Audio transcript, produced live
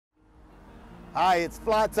Hi, it's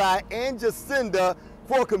FlyTy and Jacinda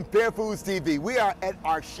for Compare Foods TV. We are at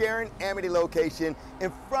our Sharon Amity location in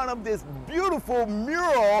front of this beautiful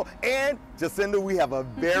mural. And Jacinda, we have a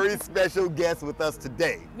very special guest with us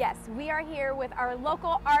today. Yes, we are here with our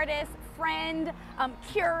local artist, friend,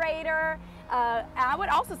 curator, I would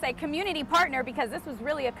also say community partner, because this was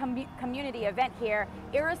really a community event here.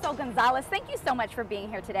 Irisol Gonzalez, thank you so much for being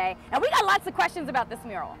here today. And we got lots of questions about this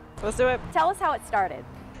mural. Let's do it. Tell us how it started.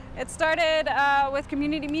 It started with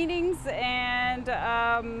community meetings and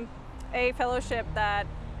a fellowship that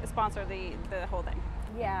sponsored the whole thing.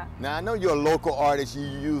 Yeah. Now, I know you're a local artist. You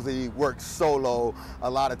usually work solo a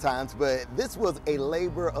lot of times, but this was a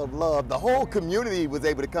labor of love. The whole community was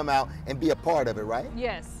able to come out and be a part of it, right?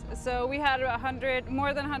 Yes. So we had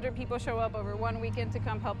more than 100 people show up over one weekend to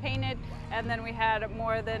come help paint it, and then we had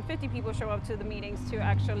more than 50 people show up to the meetings to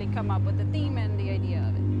actually come up with the theme and the idea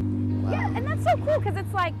of it. Wow. Yeah, and that's so cool, because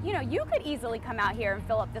it's like, you know, you could easily come out here and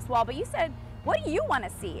fill up this wall, but you said, what do you want to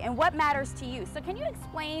see and what matters to you? So can you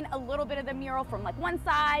explain a little bit of the mural from like one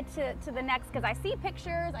side to the next? Because I see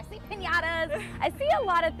pictures, I see piñatas, I see a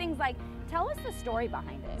lot of things. Like, tell us the story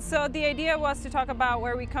behind it. So the idea was to talk about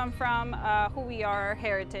where we come from, who we are,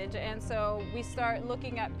 heritage. And so we start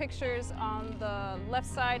looking at pictures on the left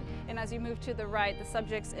side, and as you move to the right, the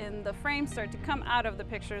subjects in the frame start to come out of the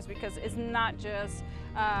pictures, because it's not just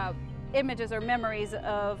images or memories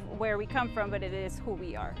of where we come from, but it is who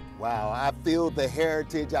we are. Wow, I feel the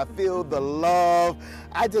heritage, I feel the love,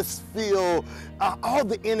 I just feel all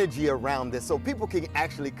the energy around this, so people can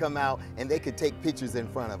actually come out and they can take pictures in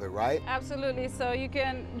front of it, right? Absolutely, so you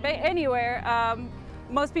can be anywhere.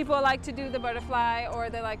 Most people like to do the butterfly, or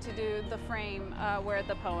they like to do the frame where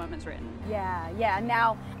the poem is written. Yeah.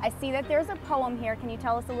 Now, I see that there's a poem here. Can you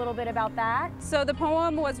tell us a little bit about that? So the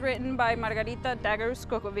poem was written by Margarita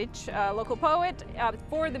Dagger-Skokovic, a local poet,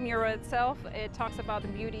 for the mural itself. It talks about the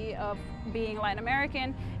beauty of being Latin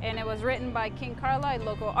American, and it was written by King Carla, a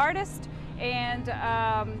local artist, and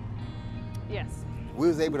yes. We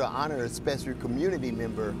was able to honor a special community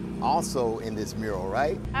member also in this mural,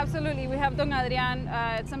 right? Absolutely. We have Don Adrian,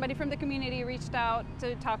 somebody from the community reached out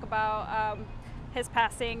to talk about his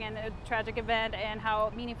passing and a tragic event and how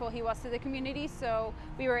meaningful he was to the community. So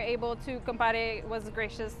we were able to, Compare was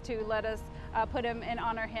gracious to let us put him and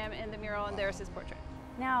honor him in the mural, and there's his portrait.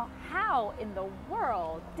 Now, how in the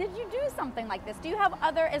world did you do something like this? Do you have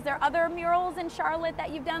is there other murals in Charlotte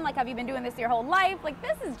that you've done? Like, have you been doing this your whole life? Like,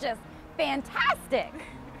 this is just fantastic.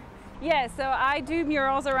 Yeah, so I do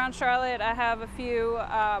murals around Charlotte. I have a few,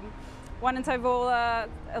 one in Tyvola,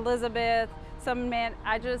 Elizabeth,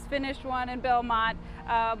 I just finished one in Belmont,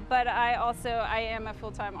 but I am a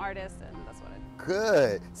full-time artist, and that's what I do.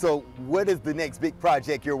 Good. So what is the next big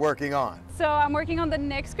project you're working on? So I'm working on the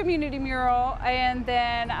next community mural, and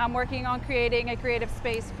then I'm working on creating a creative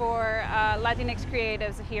space for Latinx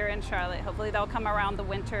creatives here in Charlotte. Hopefully they'll come around the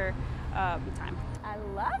winter time. I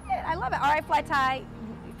love it. I love it. All right, FlyTy,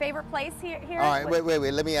 favorite place here? All right, wait.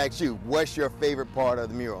 Let me ask you, what's your favorite part of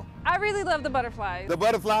the mural? I really love the butterflies. The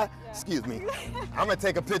butterfly? Yeah. Excuse me. I'm going to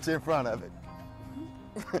take a picture in front of it.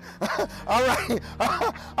 All right.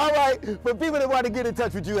 All right. For people that want to get in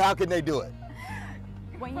touch with you, how can they do it?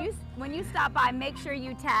 When you stop by, make sure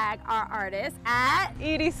you tag our artist at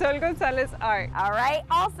Irisol Gonzalez Art. All right.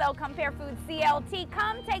 Also, Compare Foods CLT.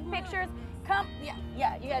 Come take pictures. Come,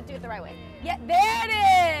 yeah, you gotta do it the right way. Yeah, there it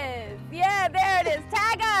is. Yeah, there it is.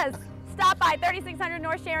 Tag us. Stop by 3600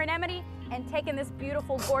 North Sharon Amity and take in this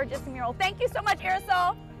beautiful, gorgeous mural. Thank you so much,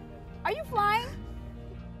 Irisol. Are you flying?